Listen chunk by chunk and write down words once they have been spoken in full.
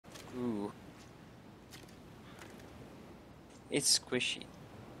It's squishy.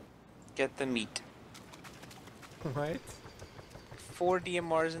 Get the meat. What? 4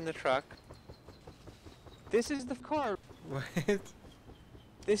 DMRs in the truck. This is the car. What?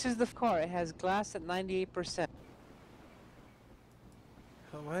 This is the car. It has glass at 98%.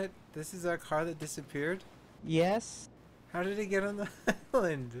 What? This is our car that disappeared? Yes. How did it get on the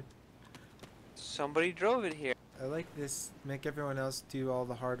island? Somebody drove it here. I like this make everyone else do all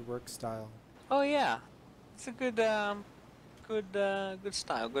the hard work style. Oh yeah. It's a good good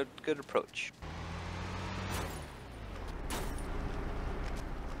style, good approach.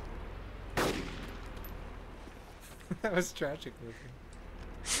 That was tragic looking.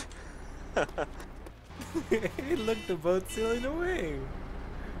 Hey, look, the boat's sailing away.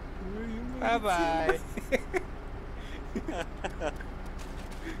 Bye bye.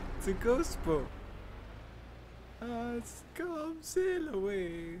 It's a ghost boat. It's come sail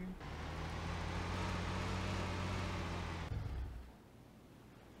away.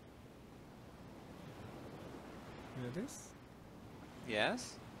 You know this?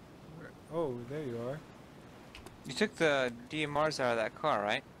 Yes? Oh, there you are. You took the DMRs out of that car,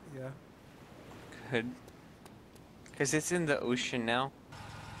 right? Yeah. Good. Because it's in the ocean now.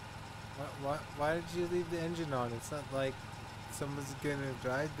 Why did you leave the engine on? It's not like someone's gonna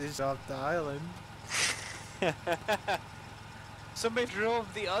drive this off the island. Somebody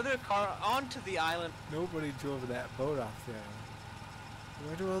drove the other car onto the island. Nobody drove that boat off the island.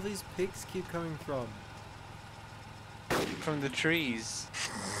 Where do all these pigs keep coming from? From the trees.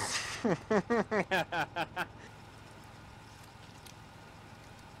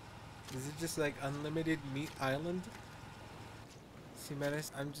 Is it just like unlimited meat island? See,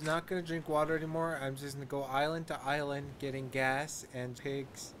 Menace, I'm just not gonna drink water anymore. I'm just gonna go island to island getting gas and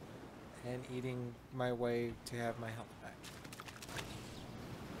pigs and eating my way to have my health back.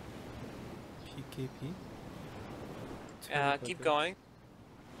 PKP? Keep going.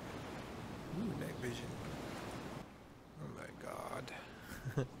 Ooh, night vision. Oh my god.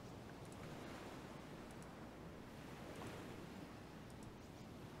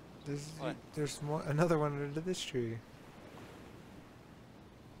 There's more, another one under this tree.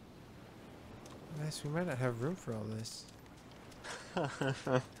 Nice, we might not have room for all this. I'm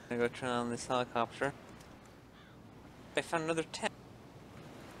gonna go turn on this helicopter. I found another tent.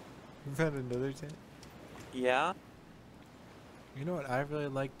 We found another tent. Yeah? You know what I really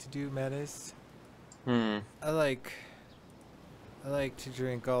like to do, Menace? Hmm. I like to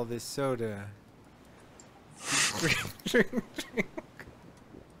drink all this soda. drink.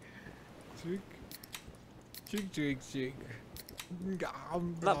 Drink.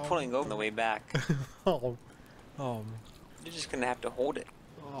 I'm not pulling over on the way back. Nom. You're just gonna have to hold it.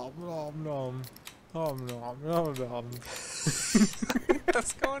 Nom.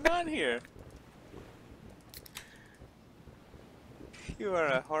 What's going on here? You are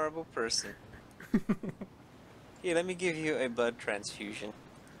a horrible person. Here, let me give you a blood transfusion.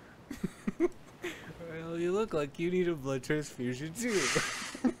 Well, you look like you need a blood transfusion too.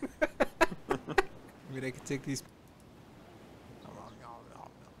 I mean, I could take these.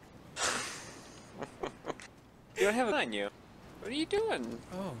 You don't have it on you. What are you doing?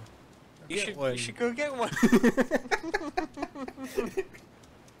 Oh, You should go get one.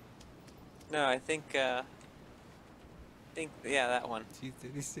 No, I think yeah, that one.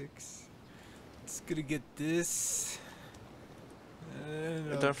 G36. Just gonna get this.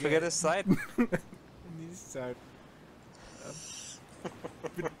 Don't forget a side. These side.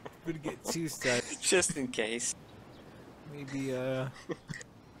 Gonna get two sides. Just in case. Maybe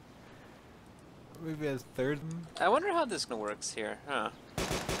maybe a third. I wonder how this works here, huh?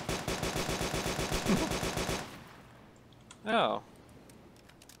 Oh.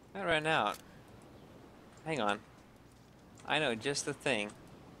 That ran out. Hang on. I know just the thing.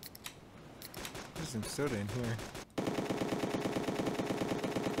 There's some soda in here.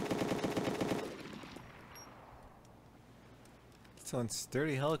 It's on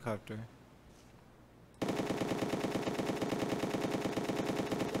sturdy helicopter.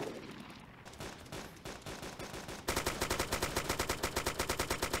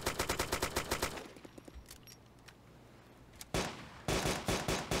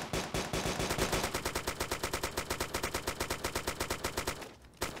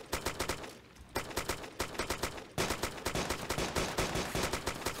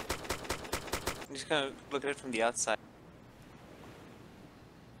 I'm just gonna look at it from the outside.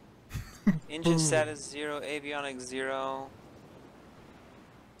 Engine status 0, avionics 0.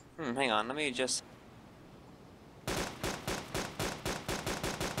 Hang on, let me just...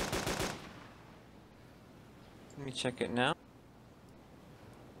 Let me check it now.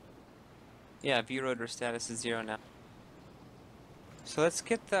 Yeah, view rotor status is 0 now. So let's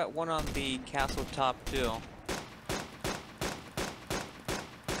get that one on the castle top too.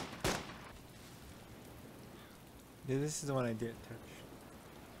 Yeah, this is the one I didn't touch.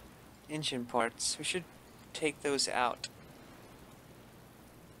 Engine parts. We should take those out.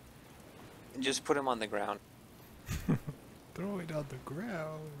 And just put them on the ground. Throw it on the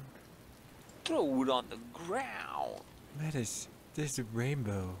ground. Throw it on the ground. Lettuce, there's a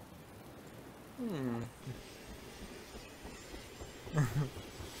rainbow. Hmm.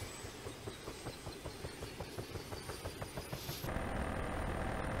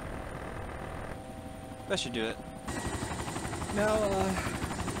 That should do it. Now,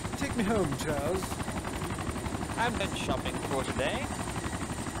 take me home, Charles. I'm done shopping for today.